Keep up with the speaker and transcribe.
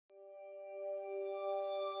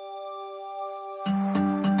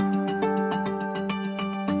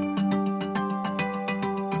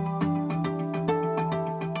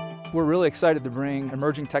We're really excited to bring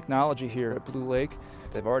emerging technology here at Blue Lake.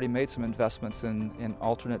 They've already made some investments in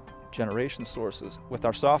alternate generation sources. With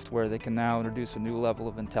our software, they can now introduce a new level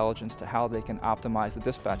of intelligence to how they can optimize the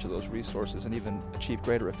dispatch of those resources and even achieve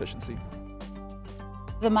greater efficiency.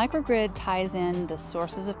 The microgrid ties in the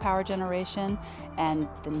sources of power generation and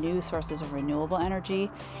the new sources of renewable energy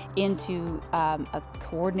into a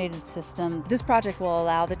coordinated system. This project will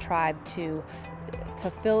allow the tribe to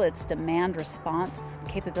fulfill its demand response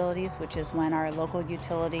capabilities, which is when our local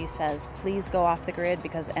utility says, please go off the grid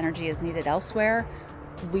because energy is needed elsewhere.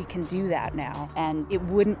 We can do that now, and it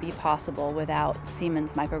wouldn't be possible without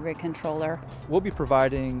Siemens Microgrid controller. We'll be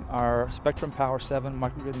providing our Spectrum Power 7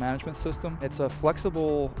 microgrid management system. It's a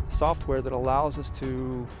flexible software that allows us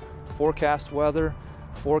to forecast weather,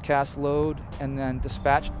 forecast load, and then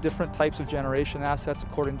dispatch different types of generation assets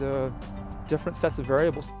according to different sets of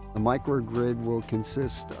variables. The microgrid will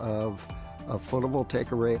consist of a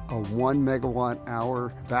photovoltaic array, a 1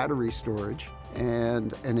 megawatt-hour battery storage,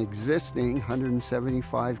 and an existing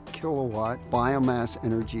 175 kilowatt biomass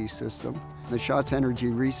energy system. The Schatz Energy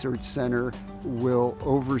Research Center will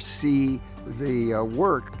oversee the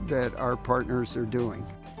work that our partners are doing.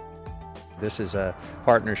 This is a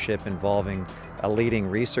partnership involving a leading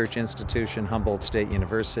research institution, Humboldt State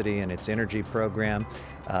University, and its energy program.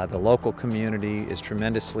 The local community is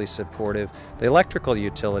tremendously supportive. The electrical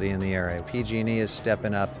utility in the area, PG&E, is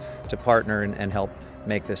stepping up to partner and help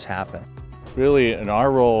make this happen. Really, in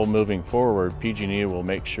our role moving forward, PG&E will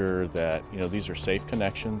make sure that these are safe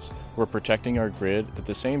connections. We're protecting our grid, at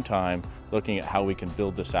the same time looking at how we can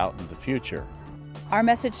build this out in the future. Our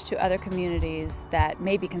message to other communities that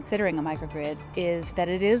may be considering a microgrid is that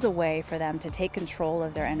it is a way for them to take control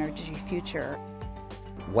of their energy future.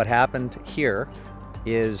 What happened here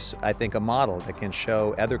is, I think, a model that can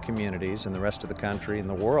show other communities in the rest of the country, in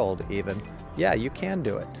the world even, yeah, you can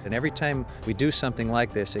do it. And every time we do something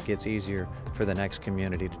like this, it gets easier for the next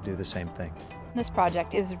community to do the same thing. This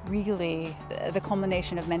project is really the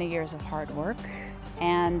culmination of many years of hard work.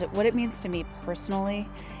 And what it means to me personally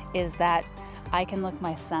is that I can look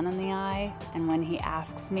my son in the eye, and when he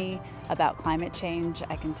asks me about climate change,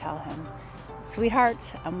 I can tell him, sweetheart,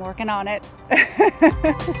 I'm working on it.